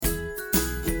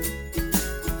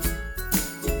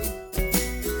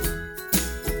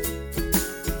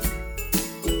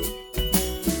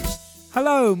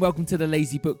Hello and welcome to the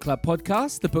Lazy Book Club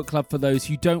podcast, the book club for those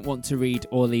who don't want to read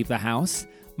or leave the house.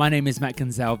 My name is Matt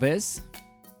Gonzalez.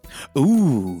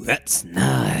 Ooh, that's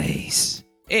nice.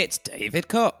 It's David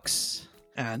Cox.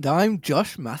 And I'm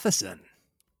Josh Matheson.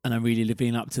 And I'm really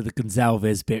living up to the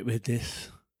Gonzalez bit with this.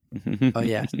 Oh,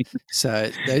 yeah.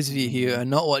 So those of you who are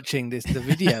not watching the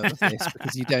video of this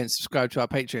because you don't subscribe to our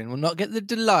Patreon will not get the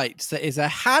delight that is a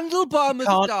handlebar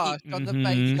moustache on the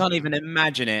face. You can't even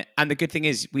imagine it. And the good thing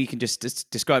is we can just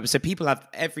describe it. So people have,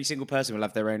 every single person will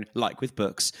have their own, like with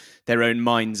books, their own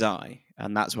mind's eye.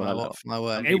 And that's what I love. My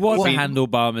word. It was a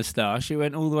handlebar moustache. It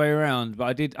went all the way around,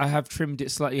 but I have trimmed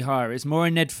it slightly higher. It's more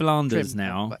a Ned Flanders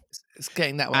now. It's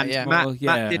getting that way, and yeah. Matt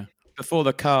did, before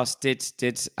the cast did,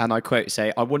 and I quote,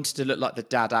 say, I wanted to look like the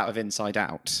dad out of Inside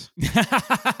Out.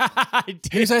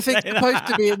 Who's, I think, supposed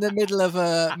to be in the middle of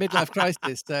a midlife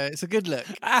crisis, so it's a good look.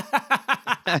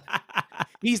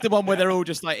 He's the one where they're all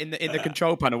just like in the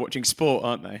control panel watching sport,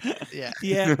 aren't they? Yeah.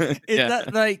 Yeah. Is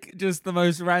that like just the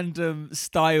most random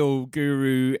style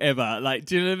guru ever? Like,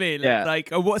 do you know what I mean? Yeah. Like,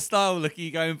 what style look are you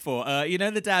going for? You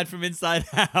know the dad from Inside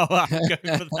Out? I'm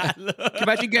going for that look. Can you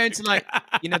imagine going to like,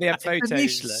 they have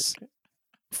photos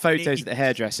at the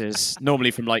hairdressers,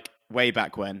 normally from like way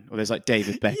back when, or there's like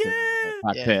David Beckham,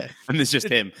 Brad Pitt, and there's just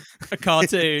him. A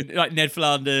cartoon, like Ned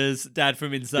Flanders, dad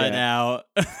from Inside Out.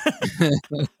 I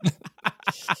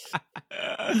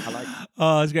like it.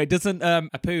 Oh, it's great. Doesn't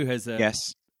Apu has a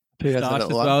moustache as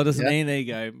well, doesn't he? There you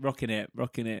go, rocking it.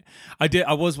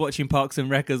 I was watching Parks and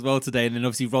Rec as well today, and then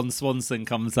obviously Ron Swanson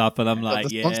comes up, and I'm like,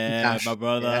 yeah, my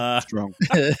brother, Strong.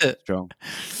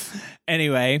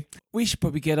 Anyway, we should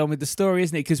probably get on with the story,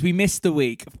 isn't it? Because we missed a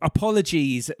week.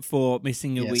 Apologies for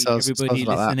missing a week, everybody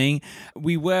listening.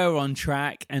 We were on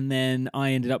track, and then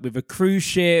I ended up with a cruise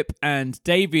ship, and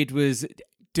David was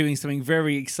doing something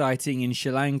very exciting in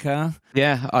Sri Lanka.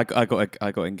 Yeah, I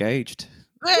got engaged.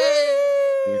 Yeah.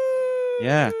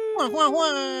 Yeah,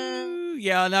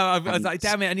 I know. I was like,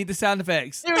 damn it, I need the sound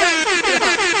effects. There you go.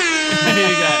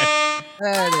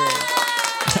 There it is.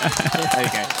 There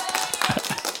you go.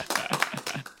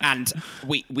 And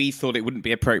we thought it wouldn't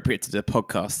be appropriate to do a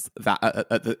podcast that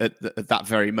at that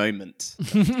very moment.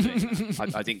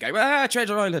 I didn't go,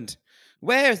 Treasure Island.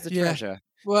 Where's the treasure?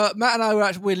 Well, Matt and I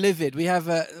we're livid. We have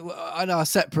on our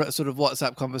separate sort of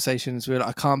WhatsApp conversations. We're like,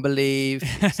 I can't believe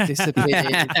it's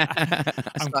disappeared.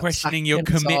 I'm questioning your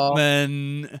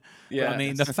commitment. Yeah, I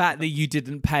mean, the fact that you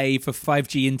didn't pay for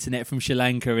 5G internet from Sri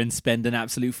Lanka and spend an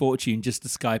absolute fortune just to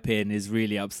Skype in is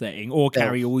really upsetting. Or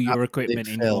carry all your equipment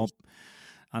in your.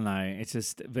 I know, it's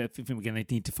just, I think we're going to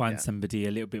need to find somebody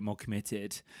a little bit more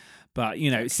committed. But,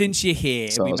 since you're here,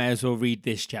 we may as well read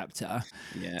this chapter.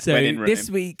 Yeah. So this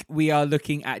week, we are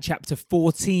looking at chapter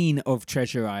 14 of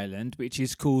Treasure Island, which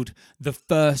is called The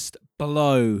First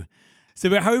Blow. So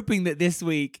we're hoping that this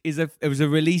week it was a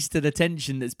release to the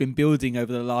tension that's been building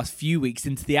over the last few weeks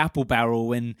into the apple barrel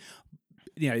when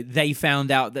they found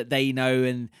out that they know,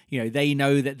 and they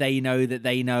know that they know that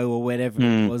they know, or whatever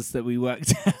it was that we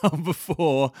worked out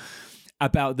before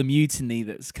about the mutiny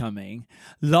that's coming.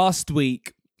 Last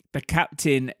week, the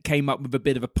captain came up with a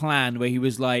bit of a plan where he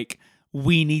was like,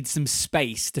 we need some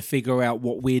space to figure out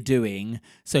what we're doing.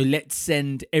 So let's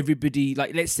send everybody,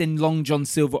 let's send Long John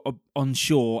Silver on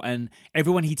shore, and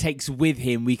everyone he takes with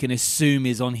him, we can assume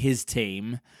is on his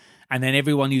team. And then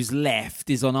everyone who's left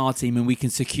is on our team, and we can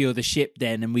secure the ship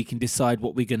then, and we can decide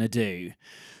what we're going to do.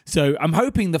 So I'm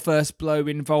hoping the first blow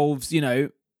involves,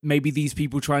 maybe these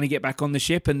people trying to get back on the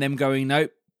ship and them going,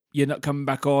 nope, you're not coming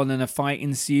back on, and a fight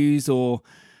ensues, or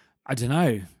I don't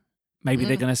know. Maybe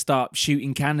they're going to start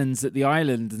shooting cannons at the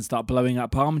island and start blowing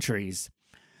up palm trees.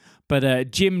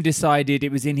 But Jim decided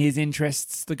it was in his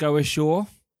interests to go ashore.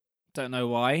 Don't know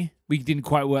why. We didn't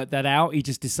quite work that out. He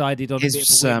just decided on a bit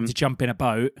of a whim to jump in a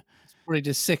boat. Probably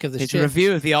just sick of the ship. His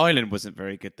review of the island wasn't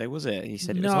very good, though, was it? He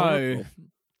said it was horrible.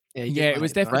 Yeah, it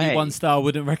was definitely one star I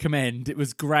wouldn't recommend. It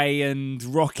was grey and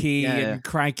rocky and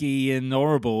craggy and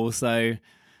horrible. So I'm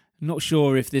not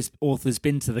sure if this author's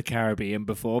been to the Caribbean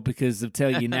before, because I'll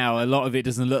tell you now, a lot of it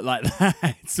doesn't look like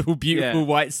that. It's all beautiful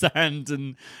white sand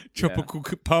and tropical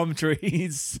palm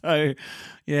trees. So,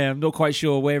 I'm not quite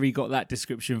sure where he got that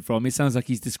description from. It sounds like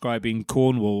he's describing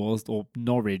Cornwall or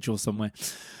Norwich or somewhere.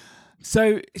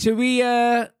 So, shall we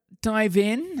dive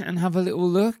in and have a little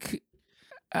look?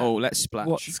 Let's splash.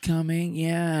 What's coming?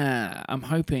 Yeah, I'm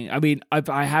hoping. I mean,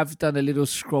 I have done a little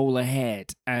scroll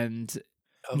ahead, and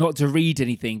not to read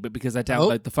anything, but because I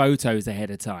download the photos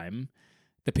ahead of time,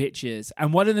 the pictures,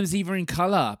 and one of them's even in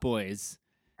colour, boys.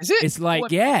 Is it? It's like,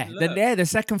 the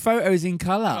second photo's in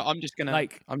colour. I'm just gonna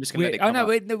let it come up.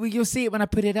 You'll see it when I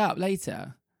put it up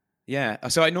later. Yeah.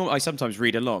 So I sometimes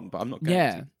read along, but I'm not going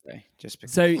Yeah. to today, just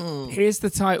because. So here's the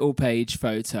title page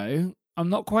photo. I'm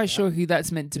not quite sure who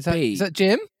that's meant to be. Is that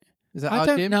Jim? Is that I our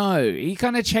don't Jim? know. He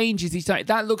kind of changes. He's like,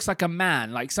 that looks like a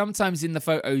man. Like sometimes in the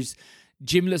photos,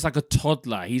 Jim looks like a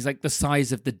toddler. He's like the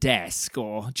size of the desk,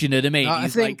 or do you know what I mean? I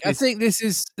He's think like I think this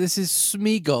is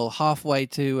Smeagol halfway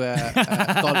to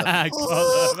Gollum.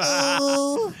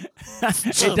 Gollum.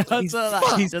 It does look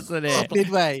like, He's doesn't it?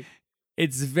 midway.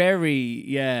 It's very,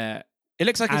 yeah. It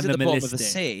looks like he's at the bottom of the Animalistic.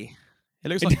 sea. It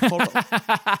looks like coral.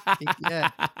 Yeah.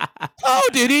 How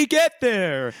did he get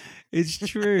there? It's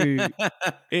true.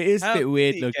 It is a How bit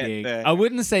weird did he get looking. there? I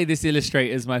wouldn't say this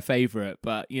illustrator is my favorite,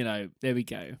 but there we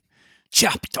go.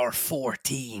 Chapter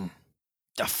 14.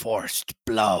 The First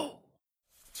Blow.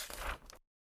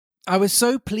 I was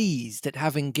so pleased at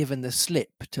having given the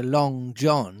slip to Long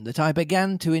John that I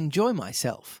began to enjoy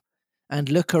myself and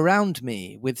look around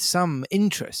me with some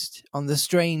interest on the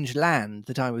strange land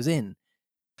that I was in.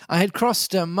 I had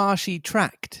crossed a marshy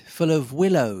tract full of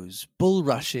willows,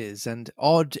 bulrushes, and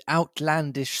odd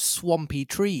outlandish swampy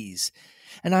trees,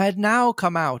 and I had now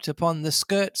come out upon the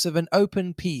skirts of an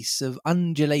open piece of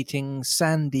undulating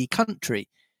sandy country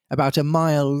about a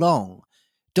mile long,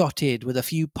 dotted with a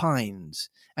few pines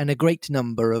and a great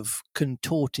number of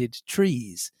contorted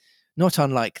trees, not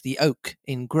unlike the oak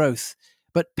in growth,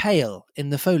 but pale in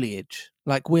the foliage,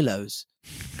 like willows.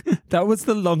 That was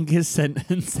the longest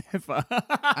sentence ever.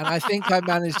 And I think I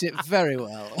managed it very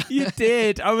well. You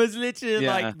did. I was literally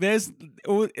Yeah. like, there's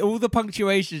all the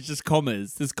punctuation is just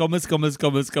commas. There's commas, commas,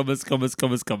 commas, commas, commas,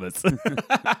 commas, commas.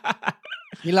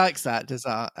 He likes that, does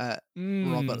our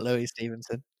Robert Louis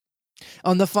Stevenson.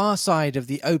 On the far side of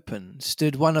the open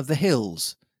stood one of the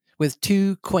hills, with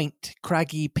two quaint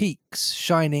craggy peaks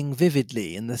shining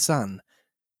vividly in the sun.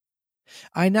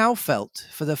 I now felt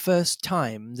for the first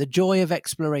time the joy of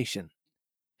exploration.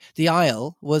 The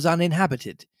isle was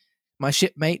uninhabited. My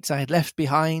shipmates I had left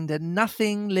behind, and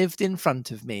nothing lived in front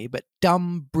of me but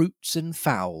dumb brutes and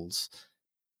fowls.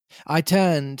 I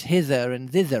turned hither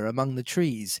and thither among the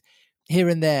trees. Here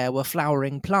and there were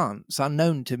flowering plants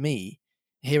unknown to me.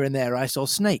 Here and there I saw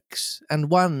snakes, and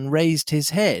one raised his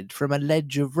head from a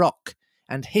ledge of rock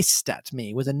and hissed at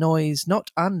me with a noise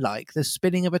not unlike the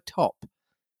spinning of a top.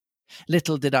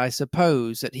 Little did I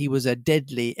suppose that he was a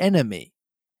deadly enemy,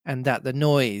 and that the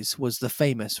noise was the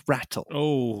famous rattle.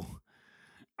 Oh.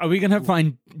 Are we going to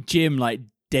find Jim like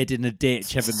dead in a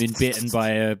ditch, having been bitten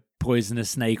by a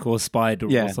poisonous snake or spider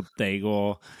Yeah. or something?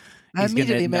 Or I he's gonna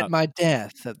immediately end met up- my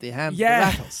death at the hands Yeah.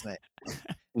 of the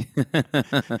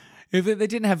rattlesnake. If they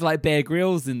didn't have like Bear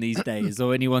Grylls in these days,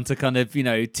 or anyone to kind of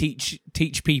teach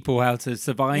people how to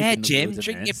survive. Yeah, in the Jim,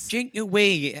 wilderness. drink your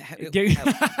wee.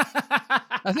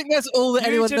 I think that's all that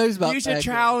anyone knows about Use your Bear Grylls.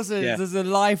 trousers Yeah. as a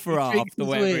life raft drinks or his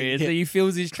whatever wee. it is. So he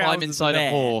fills his trousers. Climb inside with a air.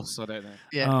 horse. I don't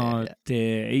know. Oh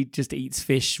dear, he just eats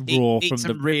fish raw Eat from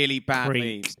some the really bad creek.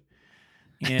 leaves.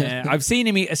 Yeah, I've seen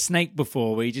him eat a snake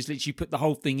before, where he just literally put the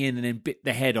whole thing in and then bit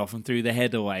the head off and threw the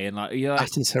head away, and you're like,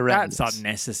 That is horrendous. that's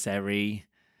unnecessary.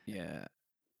 Yeah.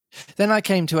 Then I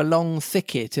came to a long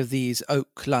thicket of these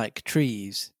oak-like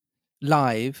trees,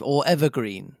 live or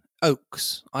evergreen,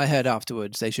 oaks, I heard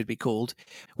afterwards they should be called,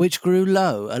 which grew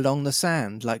low along the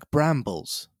sand like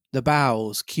brambles, the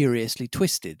boughs curiously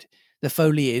twisted, the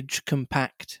foliage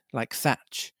compact like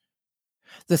thatch.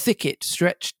 The thicket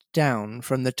stretched down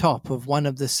from the top of one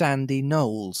of the sandy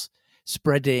knolls,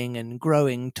 spreading and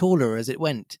growing taller as it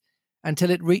went, until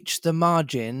it reached the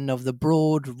margin of the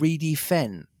broad, reedy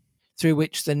fen, through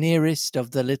which the nearest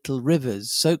of the little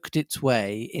rivers soaked its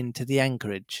way into the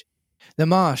anchorage. The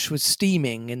marsh was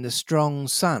steaming in the strong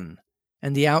sun,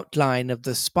 and the outline of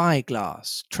the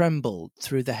spyglass trembled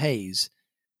through the haze.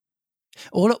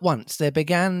 All at once there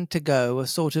began to go a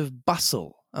sort of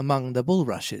bustle among the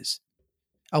bulrushes.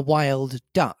 A wild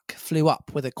duck flew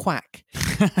up with a quack.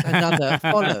 Another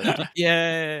followed.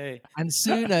 Yay. And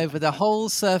soon over the whole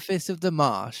surface of the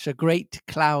marsh a great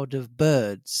cloud of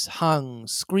birds hung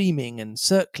screaming and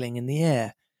circling in the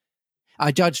air.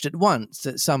 I judged at once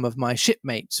that some of my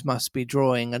shipmates must be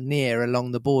drawing near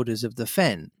along the borders of the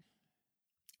fen.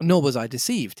 Nor was I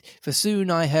deceived, for soon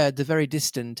I heard the very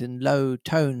distant and low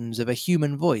tones of a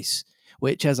human voice,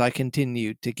 which, as I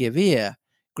continued to give ear,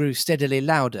 grew steadily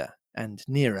louder and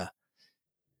nearer.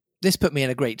 This put me in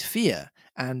a great fear,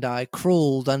 and I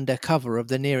crawled under cover of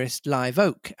the nearest live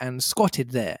oak and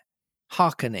squatted there,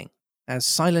 hearkening, as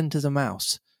silent as a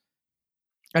mouse.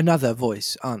 Another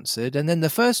voice answered, and then the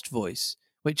first voice,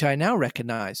 which I now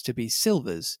recognized to be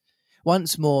Silver's,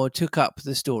 once more took up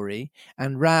the story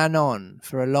and ran on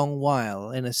for a long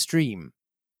while in a stream,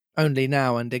 only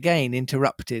now and again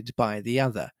interrupted by the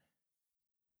other.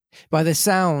 By the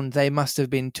sound, they must have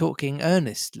been talking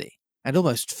earnestly and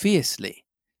almost fiercely,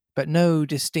 but no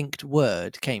distinct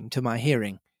word came to my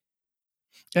hearing.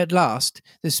 At last,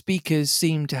 the speakers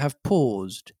seemed to have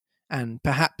paused, and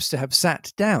perhaps to have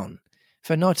sat down,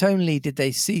 for not only did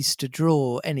they cease to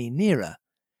draw any nearer,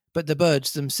 but the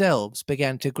birds themselves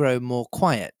began to grow more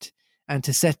quiet and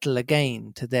to settle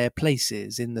again to their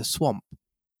places in the swamp.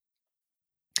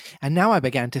 And now I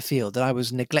began to feel that I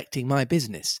was neglecting my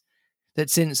business, that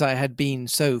since I had been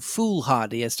so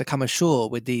foolhardy as to come ashore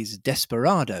with these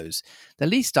desperadoes, the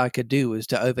least I could do was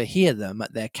to overhear them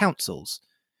at their councils,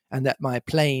 and that my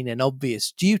plain and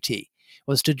obvious duty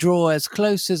was to draw as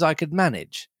close as I could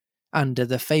manage, under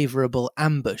the favourable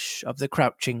ambush of the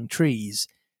crouching trees.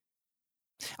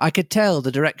 I could tell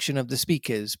the direction of the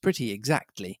speakers pretty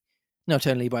exactly, not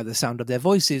only by the sound of their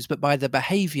voices, but by the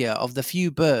behaviour of the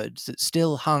few birds that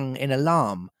still hung in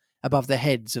alarm above the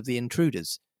heads of the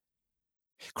intruders.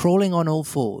 Crawling on all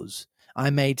fours,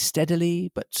 I made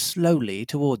steadily but slowly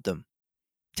toward them,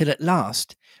 till at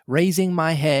last, raising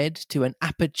my head to an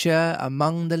aperture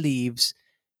among the leaves,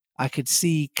 I could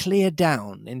see clear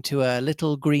down into a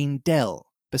little green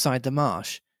dell beside the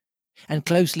marsh, and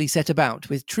closely set about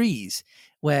with trees,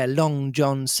 where Long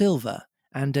John Silver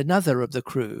and another of the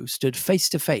crew stood face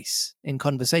to face in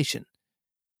conversation.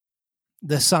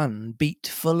 The sun beat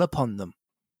full upon them.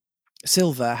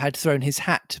 Silver had thrown his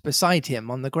hat beside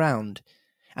him on the ground,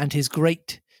 and his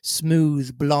great,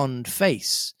 smooth, blonde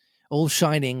face, all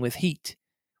shining with heat,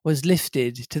 was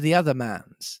lifted to the other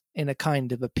man's in a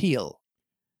kind of appeal.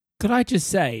 Could I just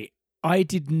say, I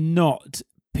did not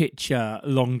picture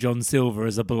Long John Silver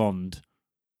as a blonde.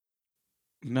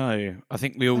 No, I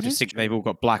think we all That just is think they've all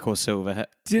got black or silver hair.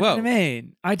 Do you know what I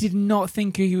mean? I did not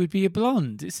think he would be a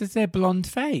blonde. It says their blonde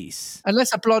face.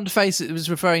 Unless a blonde face, it was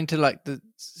referring to like the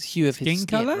hue of his Skin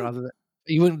skin colour? rather than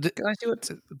you wouldn't. Can I see what?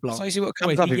 Blonde. Can I see what Oh,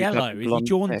 comes is up he if you type yellow? in Is he blonde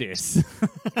jaundice?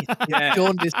 Yeah.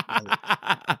 Jaundice.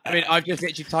 I mean, I've just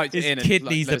literally typed His it in. and,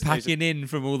 kidneys like, are packing in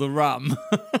from all the rum.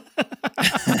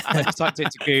 I just typed it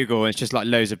into Google, and it's just like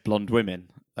loads of blonde women.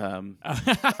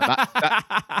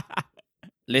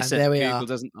 Listen, there we Google are.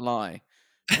 doesn't lie.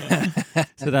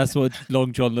 So that's what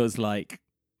Long John looks like.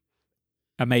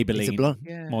 A Maybelline He's a blonde.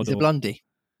 Yeah, model. He's a blondie.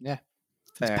 Yeah,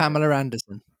 it's fair. Pamela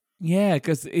Anderson. Yeah,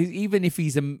 because even if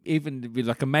he's even with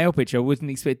like a male picture, I wouldn't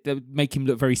expect that would make him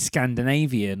look very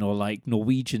Scandinavian or like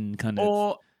Norwegian kind of.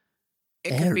 Or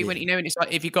it could be when when it's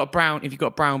like if you've got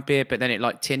a brown beard, but then it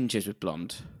like tinges with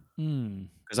blonde.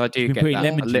 Because I do He's been get putting that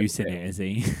lemon a little juice in bit. it, is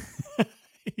he?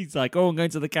 He's like, oh, I'm going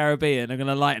to the Caribbean. I'm going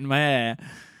to lighten my hair.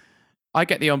 I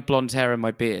get the on blonde hair in my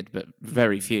beard, but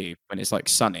very few when it's like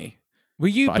sunny. Were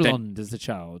you But I don't- blonde as a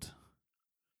child?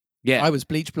 Yeah, I was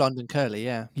bleach blonde and curly.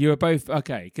 Yeah, You were both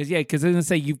okay, because I was gonna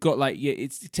say you've got like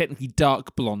it's technically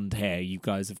dark blonde hair. You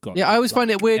guys have got. yeah. I always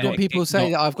find it weird yeah, when people it's say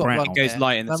not that I've got brown. blonde It goes hair.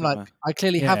 light in the I'm like, summer. I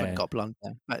clearly Yeah. haven't got blonde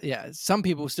hair. But yeah, some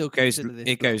people still consider this.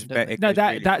 It goes. blonde, don't they? It No, goes that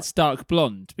really that's dark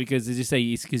blonde because as you say,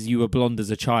 it's because you were blonde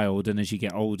as a child, and as you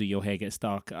get older, your hair gets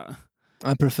darker.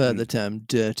 I prefer the term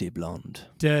dirty blonde.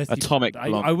 Dirty Atomic blonde.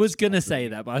 blonde. I was gonna say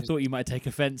that, but I thought you might take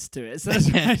offence to it, so that's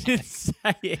why I didn't say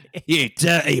it. You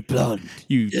dirty blonde.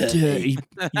 You dirty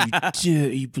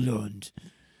blonde.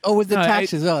 Oh, with the No,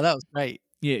 tax as well. That was great.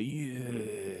 Yeah.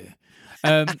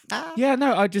 Yeah,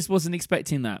 no, I just wasn't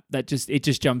expecting that. It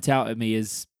just jumped out at me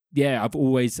as I've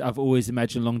always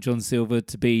imagined Long John Silver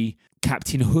to be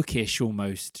Captain Hookish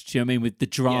almost. Do you know what I mean? With the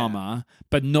drama,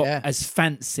 but not Yeah. as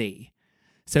fancy.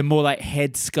 So more like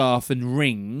headscarf and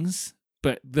rings,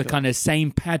 but the kind of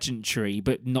same pageantry,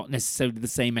 but not necessarily the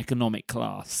same economic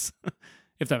class.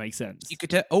 If that makes sense. You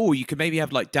could maybe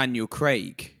have like Daniel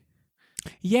Craig.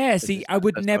 Yeah, see, I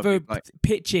would that's what never I'd like.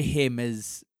 picture him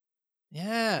as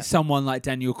Yeah. someone like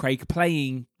Daniel Craig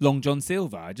playing Long John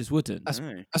Silver. I just wouldn't.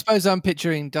 I suppose I'm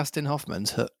picturing Dustin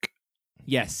Hoffman's Hook.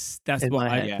 Yes, that's In what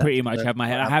my I head. pretty That's much the- have in my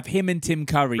head. I have him and Tim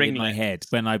Curry in my Ringlet. head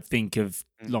when I think of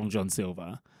Long John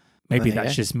Silver. Maybe Oh, that's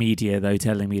yeah. just media, though,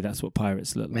 telling me that's what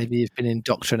pirates look like. Maybe you've been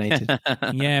indoctrinated.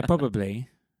 Yeah, probably.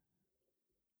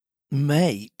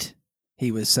 Mate,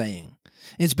 he was saying,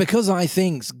 it's because I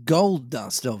think's gold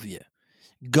dust of you.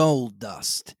 Gold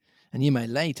dust. And you may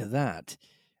lay to that.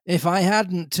 If I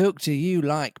hadn't took to you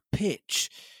like pitch,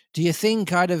 do you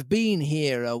think I'd have been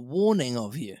here a warning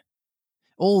of you?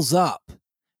 All's up.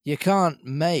 You can't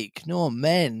make nor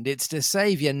mend. It's to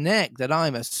save your neck that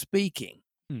I'm a speaking.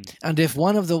 And if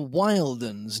one of the wild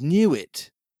uns knew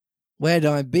it, where'd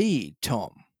I be,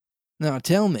 Tom? Now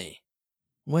tell me,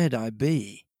 where'd I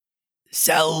be?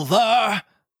 Silver,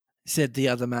 said the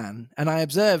other man, and I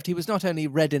observed he was not only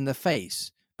red in the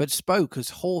face, but spoke as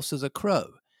hoarse as a crow,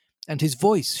 and his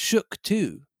voice shook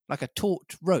too, like a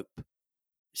taut rope.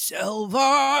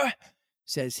 "Silver,"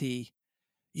 says he,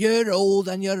 "you're old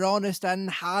and you're honest and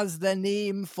has the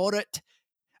name for it.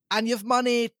 And you've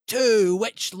money too,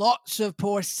 which lots of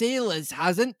poor sailors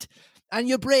hasn't. And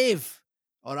you're brave,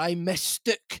 or I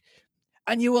mistook.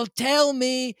 And you will tell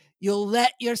me you'll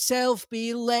let yourself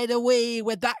be led away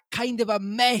with that kind of a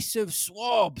mess of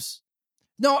swabs.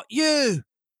 Not you.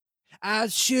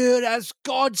 As sure as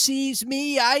God sees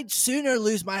me, I'd sooner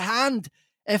lose my hand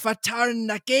if I turn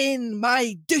again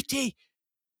my duty."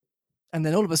 And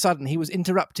then all of a sudden he was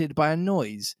interrupted by a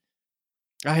noise.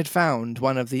 I had found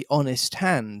one of the honest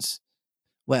hands.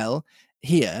 Well,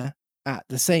 here, at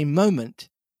the same moment,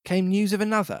 came news of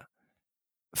another.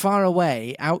 Far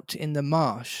away, out in the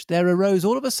marsh, there arose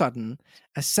all of a sudden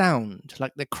a sound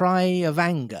like the cry of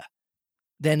anger,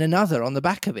 then another on the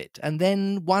back of it, and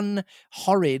then one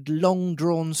horrid,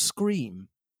 long-drawn scream.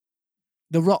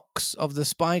 The rocks of the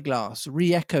spyglass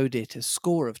re-echoed it a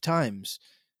score of times.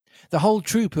 The whole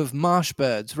troop of marsh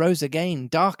birds rose again,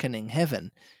 darkening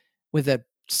heaven, with a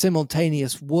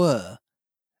simultaneous whir,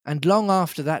 and long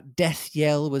after that death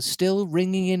yell was still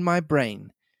ringing in my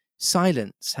brain,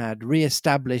 silence had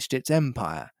re-established its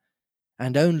empire,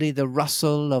 and only the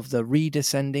rustle of the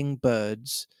redescending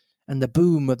birds and the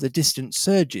boom of the distant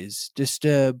surges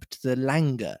disturbed the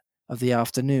languor of the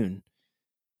afternoon.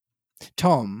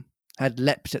 Tom had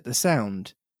leapt at the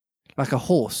sound, like a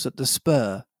horse at the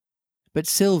spur, but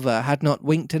Silver had not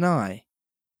winked an eye.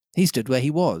 He stood where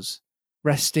he was,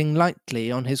 resting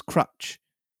lightly on his crutch,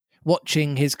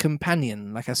 watching his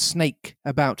companion like a snake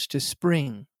about to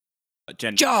spring.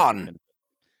 "John!"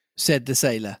 said the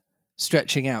sailor,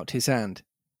 stretching out his hand.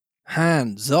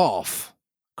 "Hands off!"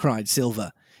 cried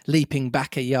Silver, leaping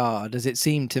back a yard, as it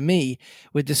seemed to me,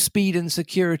 with the speed and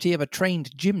security of a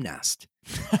trained gymnast.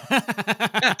 I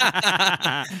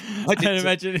can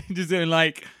imagine him just doing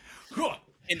like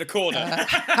in the corner.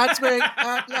 Handspring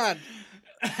at land.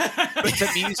 With the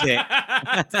music.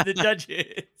 to the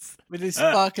judges. With his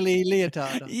sparkly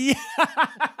leotard on. Yeah,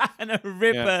 and a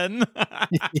ribbon.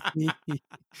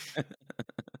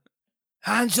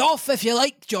 "Hands off if you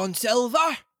like, John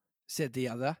Silver," said the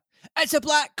other. "It's a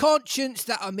black conscience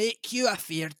that'll make you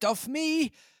afeard of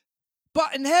me.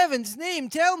 But in heaven's name,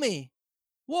 tell me,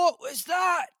 what was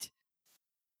that?"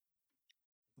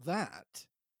 "That,"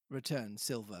 returned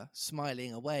Silver,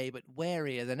 smiling away, but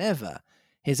warier than ever,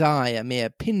 his eye a mere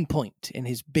pinpoint in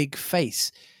his big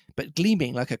face, but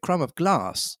gleaming like a crumb of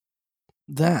glass.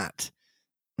 "That?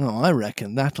 Oh, I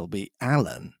reckon that'll be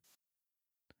Alan."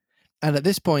 And at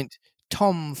this point,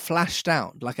 Tom flashed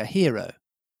out like a hero.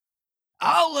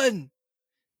 "Alan!"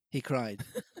 he cried.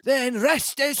 "Then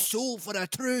rest his soul for a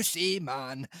true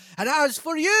seaman. And as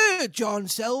for you, John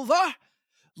Silver,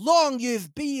 long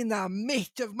you've been a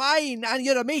mate of mine, and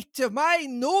you're a mate of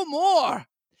mine no more.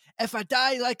 If I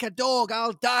die like a dog,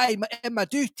 I'll die in my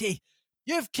duty.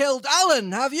 You've killed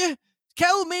Alan, have you?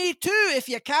 Kill me too, if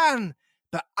you can.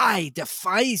 But I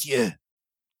defies you."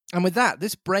 And with that,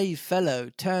 this brave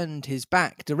fellow turned his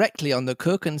back directly on the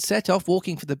cook and set off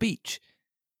walking for the beach.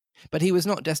 But he was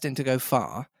not destined to go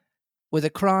far. With a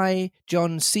cry,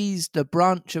 John seized the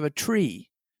branch of a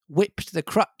tree, whipped the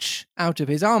crutch out of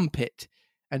his armpit,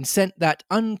 and sent that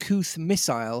uncouth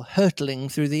missile hurtling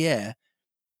through the air.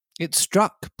 It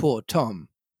struck poor Tom,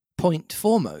 point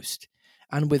foremost,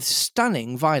 and with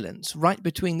stunning violence right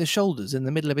between the shoulders in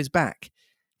the middle of his back.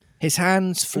 His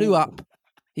hands flew up.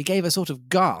 He gave a sort of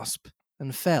gasp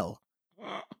and fell.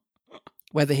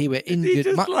 Whether he were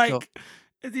injured much or...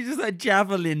 Is he just like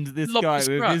javelined this Lobbed guy his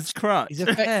with crutch. his crutch? He's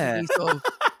effectively sort of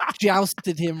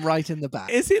jousted him right in the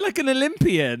back. Is he like an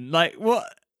Olympian? Like what?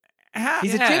 How?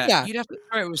 He's a gymnast. You'd have to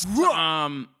throw it with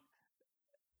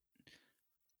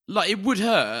like it would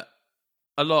hurt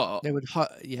a lot, They would,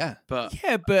 yeah. but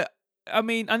Yeah, but I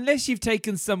mean, unless you've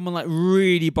taken someone like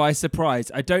really by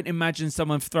surprise, I don't imagine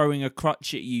someone throwing a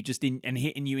crutch at you and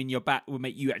hitting you in your back will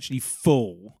make you actually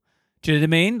fall. Do you know what I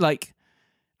mean? Like,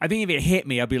 I think if it hit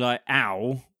me, I'd be like,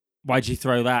 "Ow! Why'd you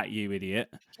throw that, you idiot?"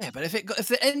 Yeah, but if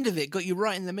the end of it got you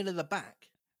right in the middle of the back.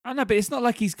 I know, but it's not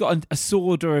like he's got a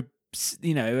sword or a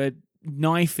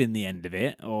knife in the end of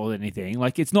it or anything.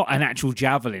 Like, it's not an actual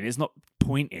javelin. It's not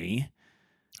pointy.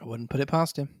 I wouldn't put it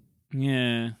past him.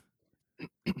 Yeah.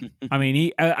 I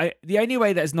mean, the only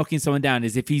way that's knocking someone down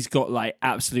is if he's got like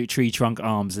absolute tree trunk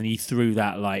arms and he threw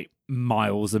that like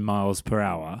miles and miles per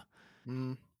hour.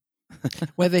 Mm.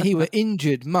 Whether he were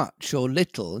injured much or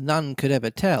little, none could ever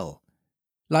tell.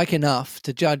 Like enough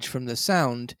to judge from the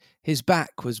sound, his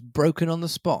back was broken on the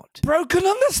spot. Broken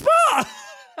on the spot.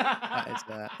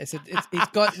 He's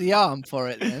got the arm for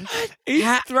it then.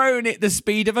 He's thrown it the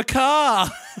speed of a car.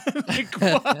 Like,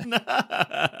 what on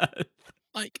earth?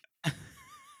 Like,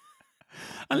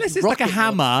 Unless it's like a Rocket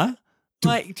hammer.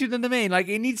 Like, do you know what I mean? Like,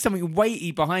 it needs something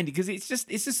weighty behind it because it's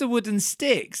just a wooden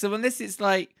stick. So unless it's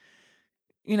like,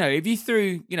 if you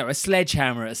threw, a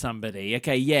sledgehammer at somebody,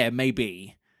 okay, yeah,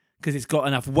 maybe, because it's got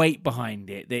enough weight behind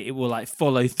it that it will like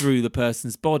follow through the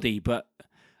person's body. But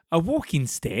a walking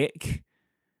stick,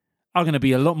 I'm going to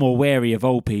be a lot more wary of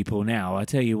old people now. I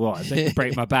tell you what, they can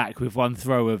break my back with one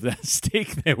throw of the stick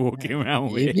they're walking around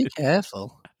You with. be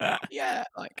careful. yeah,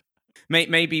 like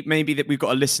maybe that we've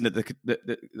got a listener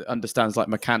that understands like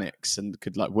mechanics and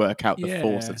could like work out the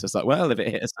force. That's just like, well, if it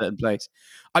hit a certain place,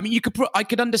 I mean, I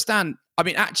could understand. I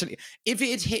mean, actually, if it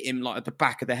had hit him like at the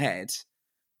back of the head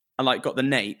and like got the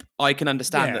nape, I can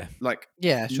understand that. Like,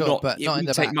 Yeah, sure, but it not in wouldn't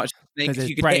the take back. much. Because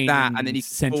You could hit that, and then you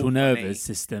central nervous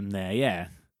system there, yeah.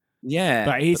 Yeah,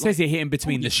 But he says it hit him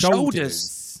between the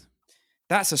shoulders.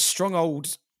 That's a strong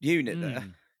old unit there.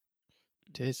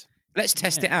 It is. Let's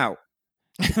test it out.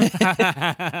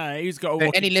 Who's got a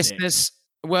walking Any stick? listeners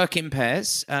work in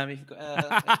pairs? If you've got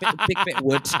a big bit of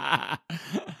wood.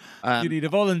 You need a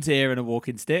volunteer and a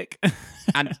walking stick.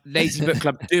 And Lazy Book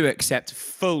Club do accept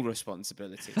full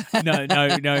responsibility. No, we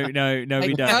don't. No,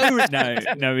 we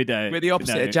don't. We're the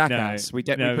opposite of Jackass. No, we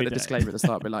put a disclaimer at the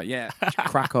start. We're like, yeah,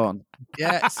 crack on.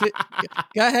 Yeah,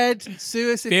 go ahead,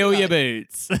 sue us. Feel your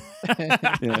boots.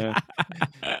 Yeah.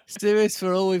 Sue us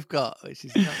for all we've got, which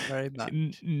is not very much.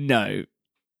 No.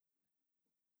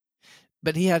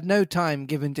 But he had no time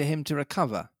given to him to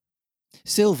recover.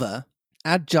 Silver,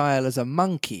 agile as a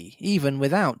monkey, even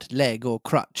without leg or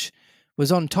crutch,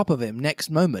 was on top of him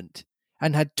next moment,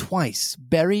 and had twice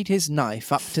buried his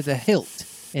knife up to the hilt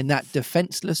in that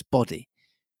defenceless body.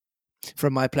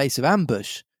 From my place of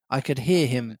ambush, I could hear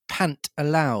him pant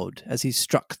aloud as he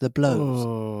struck the blows.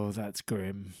 Oh, that's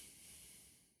grim.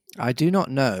 I do not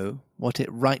know what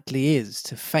it rightly is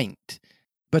to faint,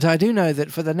 but I do know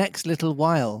that for the next little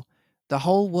while the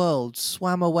whole world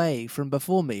swam away from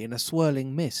before me in a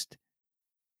swirling mist.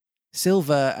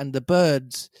 Silver and the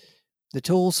birds, the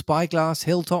tall spyglass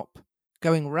hilltop,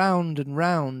 going round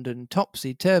and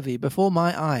topsy-turvy before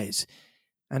my eyes,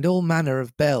 and all manner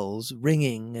of bells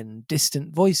ringing and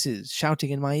distant voices shouting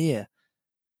in my ear.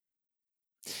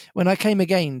 When I came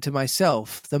again to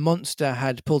myself, the monster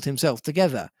had pulled himself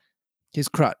together, his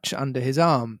crutch under his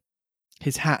arm,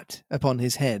 his hat upon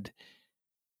his head.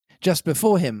 Just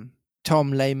before him,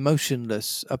 Tom lay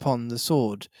motionless upon the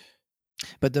sword,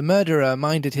 but the murderer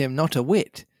minded him not a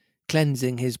whit,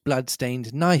 cleansing his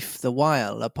blood-stained knife the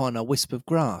while upon a wisp of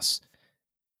grass.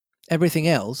 Everything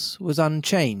else was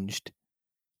unchanged.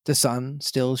 The sun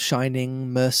still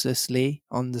shining mercilessly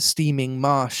on the steaming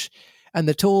marsh and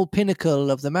the tall pinnacle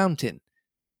of the mountain,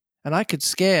 and I could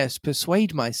scarce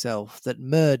persuade myself that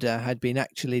murder had been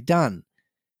actually done,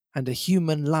 and a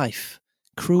human life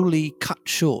cruelly cut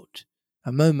short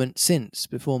a moment since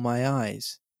before my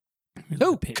eyes.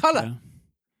 Oh, colour!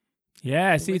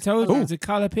 Yeah, see, you told you it's a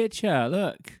colour picture.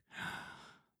 Look.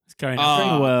 It's going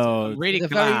pretty well. I'm really The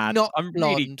glad. very not I'm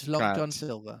blonde really Long glad. John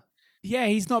Silver. Yeah,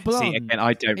 he's not blonde. See, again,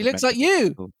 I don't. He looks remember.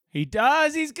 like you. He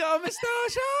does. He's got a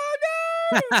moustache. Oh,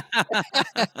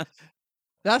 no!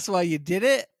 That's why you did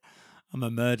it. I'm a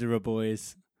murderer,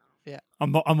 boys. Yeah.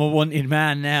 I'm a wanted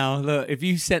man now. Look, if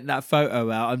you sent that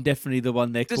photo out, I'm definitely the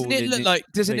one they're Doesn't calling. it look like?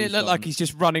 Doesn't it please look like don't. he's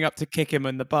just running up to kick him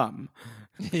in the bum?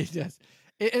 He does.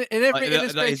 In every Like, his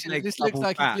illustration, legs this looks doubled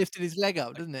like back. he's lifted his leg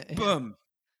up, doesn't it? Boom.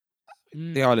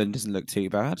 Mm. The island doesn't look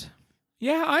too bad.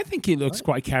 Yeah, I think it looks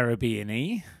quite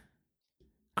Caribbean-y.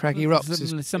 Craggy Rocks.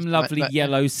 Some lovely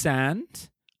yellow sand.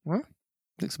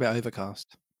 Looks a bit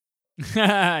overcast.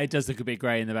 It does look a bit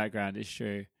grey in the background. It's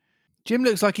true. Jim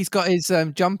looks like he's got his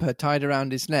jumper tied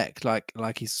around his neck, like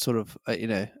he's sort of,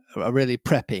 a really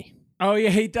preppy. Oh yeah,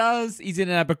 he does. He's in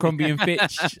an Abercrombie and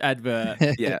Fitch advert.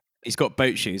 Yeah, he's got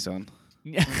boat shoes on.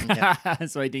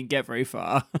 So he didn't get very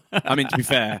far. I mean, to be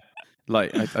fair,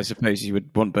 like I suppose you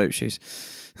would want boat shoes.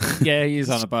 Yeah, he is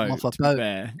on a boat. Off a to be boat.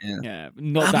 fair. Yeah. Yeah,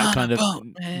 not that kind of,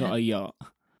 man. not a yacht.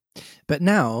 But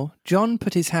now John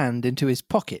put his hand into his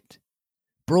pocket,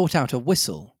 brought out a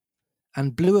whistle,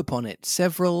 and blew upon it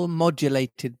several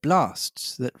modulated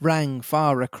blasts that rang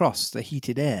far across the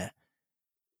heated air.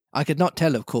 I could not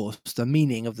tell, of course, the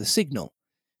meaning of the signal,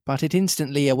 but it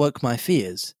instantly awoke my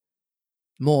fears.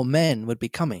 More men would be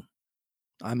coming.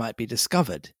 I might be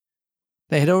discovered.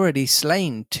 They had already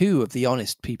slain 2 of the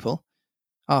honest people.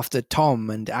 After Tom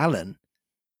and Alan,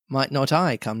 might not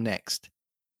I come next?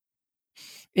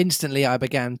 Instantly I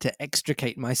began to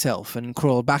extricate myself and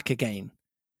crawl back again,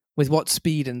 with what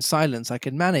speed and silence I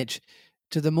could manage,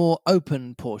 to the more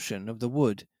open portion of the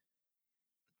wood.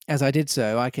 As I did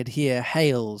so, I could hear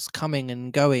hails coming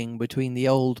and going between the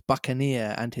old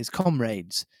buccaneer and his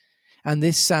comrades, and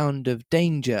this sound of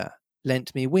danger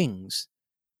lent me wings.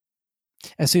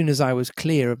 As soon as I was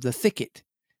clear of the thicket,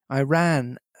 I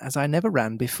ran as I never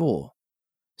ran before,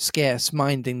 scarce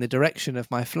minding the direction of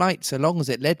my flight so long as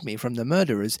it led me from the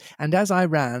murderers, and as I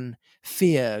ran,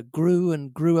 fear grew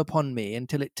and grew upon me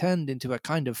until it turned into a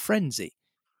kind of frenzy.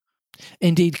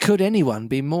 Indeed, could anyone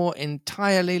be more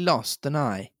entirely lost than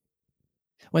I?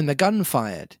 When the gun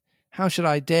fired, how should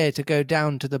I dare to go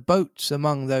down to the boats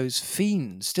among those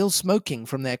fiends still smoking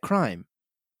from their crime?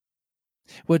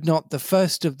 Would not the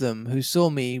first of them who saw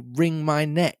me wring my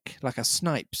neck like a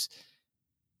snipe's?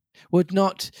 Would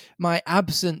not my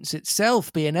absence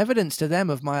itself be an evidence to them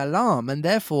of my alarm, and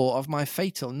therefore of my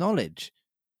fatal knowledge?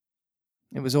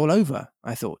 It was all over,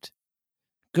 I thought.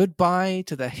 Goodbye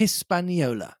to the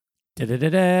Hispaniola.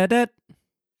 Da-da-da-da-da.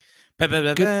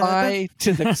 Goodbye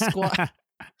to the squire.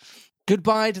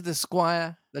 Goodbye to the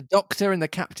squire, the doctor, and the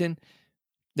captain.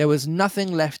 There was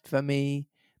nothing left for me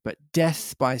but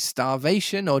death by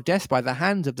starvation or death by the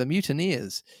hands of the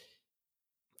mutineers.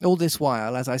 All this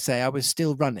while, as I say, I was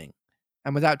still running,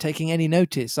 and without taking any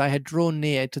notice, I had drawn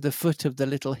near to the foot of the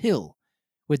little hill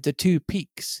with the 2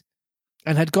 peaks,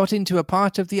 and had got into a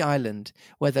part of the island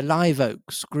where the live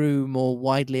oaks grew more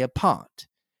widely apart,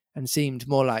 and seemed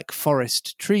more like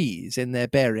forest trees in their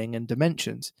bearing and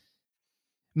dimensions.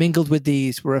 Mingled with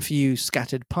these were a few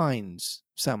scattered pines,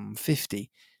 some 50,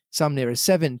 some nearer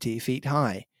 70 feet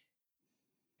high.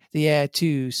 The air,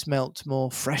 too, smelt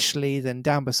more freshly than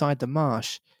down beside the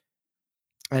marsh.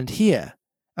 And here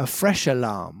a fresh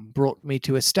alarm brought me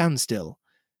to a standstill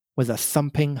with a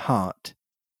thumping heart.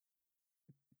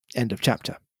 End of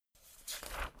chapter.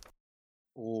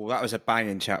 Oh, that was a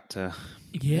banging chapter.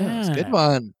 Yeah. It's a good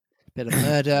one. Bit of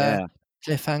murder,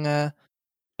 cliffhanger.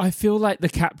 I feel like the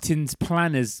captain's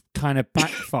plan has kind of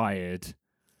backfired.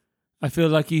 I feel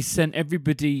like he sent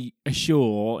everybody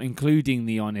ashore, including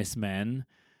the honest men.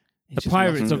 The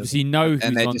pirates obviously know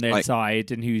who's on their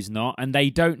side and who's not, and they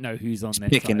don't know who's on their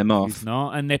side picking them and off. who's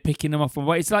not, and they're picking them off.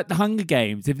 It's like the Hunger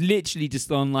Games. They've literally just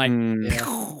gone like,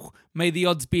 may the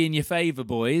odds be in your favour,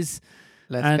 boys.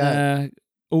 Let's go.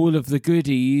 All of the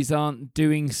goodies aren't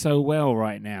doing so well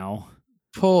right now.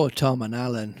 Poor Tom and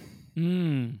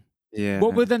Alan. Yeah.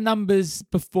 What were the numbers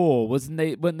before?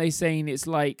 Weren't they saying it's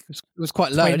like it was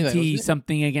quite low 20 anyway,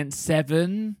 something against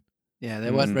 7? Yeah,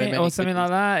 there weren't very many. Or something like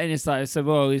that. And it's like,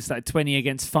 it's like 20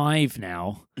 against 5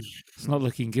 now. It's not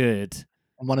looking good.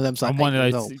 And one of them's like one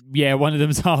of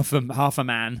them's half a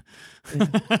man.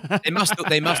 Yeah.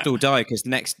 They must all die because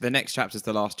the next chapter is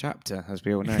the last chapter, as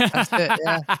we all know. That's it,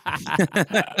 yeah.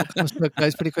 It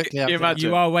goes pretty quickly.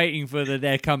 You are waiting for the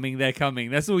they're coming.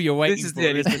 That's all you're waiting for,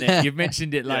 isn't it? You've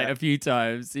mentioned it like a few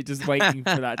times. You're just waiting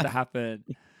for that to happen.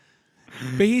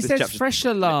 But he says fresh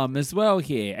alarm as well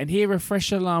here. And here a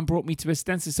fresh alarm brought me to a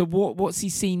standstill. So what's he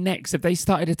seen next? Have they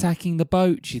started attacking the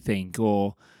boat, you think?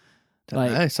 Or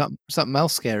don't know. Something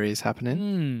else scary is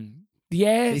happening.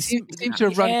 Yeah. He seems to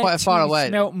have run quite far away.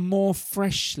 Smelt more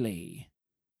freshly.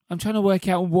 I'm trying to work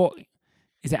out what...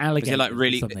 Is it alligator? Is it like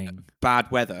really something? Bad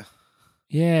weather?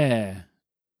 Yeah.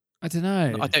 I don't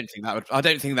know. I don't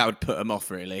think that would put them off.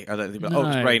 Really, I don't think. No. Oh,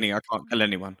 it's raining. I can't kill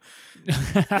anyone.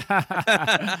 Oh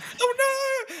no!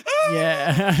 Oh!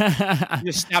 Yeah.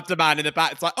 You stabbed a man in the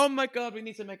back. It's like, oh my god, we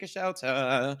need to make a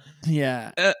shelter.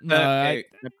 Yeah. Yeah.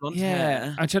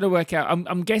 I'm trying to work out.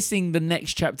 I'm guessing the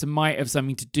next chapter might have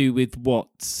something to do with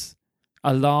what?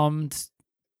 Alarmed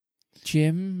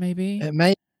Jim, maybe. It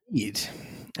may indeed.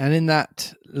 And in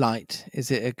that light, is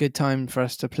it a good time for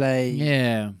us to play?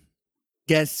 Yeah.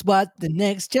 Guess what the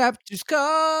next chapter's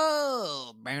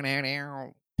called?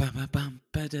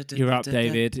 You're up,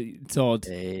 David. It's odd.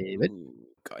 David.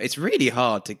 It's really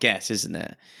hard to guess, isn't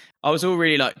it? I was all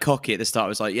really like cocky at the start. I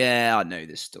was like, yeah, I know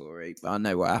this story. I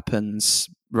know what happens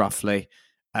roughly.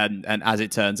 And as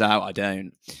it turns out, I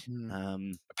don't.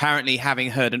 Apparently, having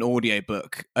heard an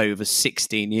audiobook over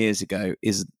 16 years ago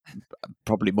is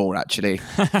probably more, actually.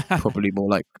 Probably more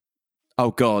like,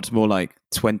 oh God, more like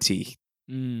 22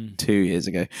 years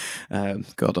ago.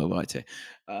 God almighty.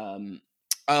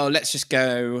 Let's just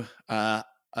go.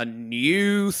 A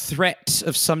new threat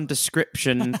of some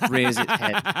description rears its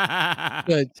head.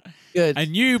 Good. A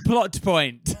new plot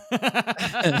point.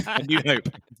 A new hope.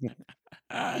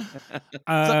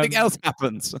 Something else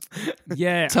happens.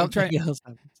 Yeah, I'm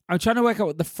trying to work out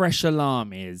what the fresh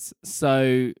alarm is.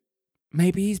 So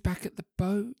maybe he's back at the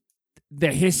boat.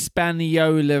 The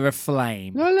Hispaniola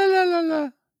aflame. La la la la la.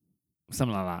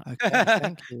 Something like that. Okay,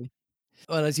 thank you.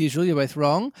 Well, as usual, you're both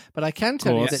wrong, but I can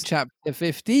tell you that chapter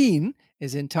 15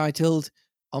 is entitled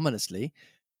ominously,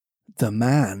 the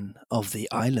man of the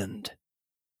island.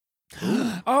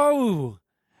 Oh,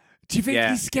 do you think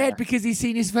he's scared because he's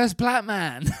seen his first black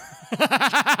man?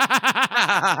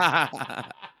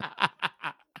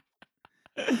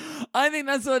 I think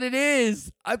that's what it is.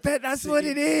 I bet that's what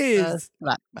it is. First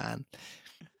black man.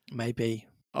 Maybe.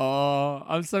 Oh,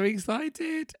 I'm so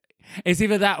excited. It's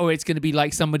either that or it's going to be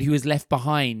like somebody who was left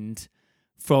behind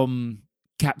from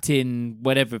Captain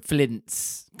whatever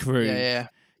Flint's crew. Yeah.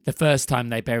 The first time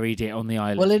they buried it on the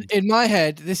island. Well, in my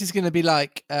head, this is going to be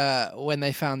like when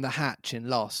they found the hatch in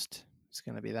Lost. It's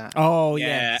going to be that. Oh, yeah.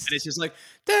 yes. And it's just like...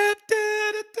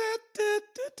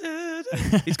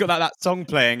 He's got that song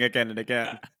playing again and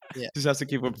again. Yeah. Just has to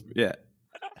keep up. Yeah.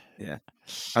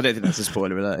 I don't think that's a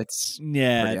spoiler alert. It's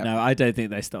no, I don't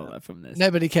think they stole that from this.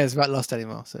 Nobody cares about Lost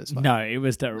anymore, so it's fine. No, it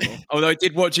was terrible. Although I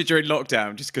did watch it during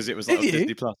lockdown just because it was like on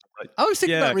Disney Plus. I was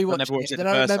thinking about rewatching it. Then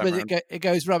I remembered it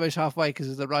goes rubbish halfway because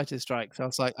of the writer's strike. So I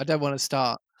was like, I don't want to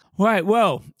start. Right,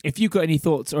 well, if you've got any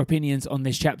thoughts or opinions on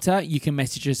this chapter, you can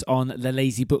message us on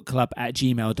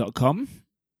thelazybookclub@gmail.com.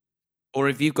 Or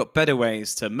if you've got better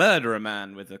ways to murder a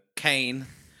man with a cane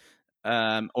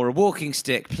or a walking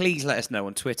stick, please let us know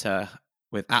on Twitter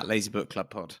with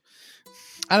 @LazyBookClubPod.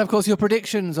 And of course, your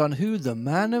predictions on who the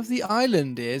man of the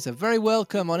island is are very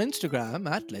welcome on Instagram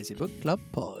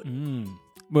 @LazyBookClubPod.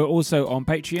 We're also on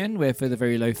Patreon, where for the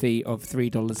very low fee of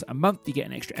 $3 a month, you get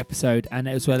an extra episode and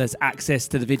as well as access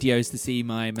to the videos to see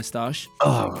my moustache.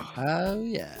 Oh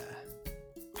yeah.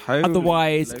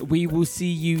 Otherwise, we will see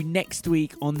you next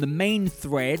week on the main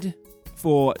thread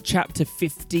for Chapter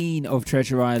 15 of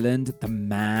Treasure Island, The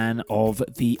Man of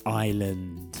the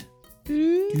Island.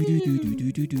 We'll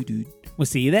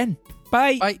see you then.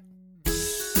 Bye. Bye.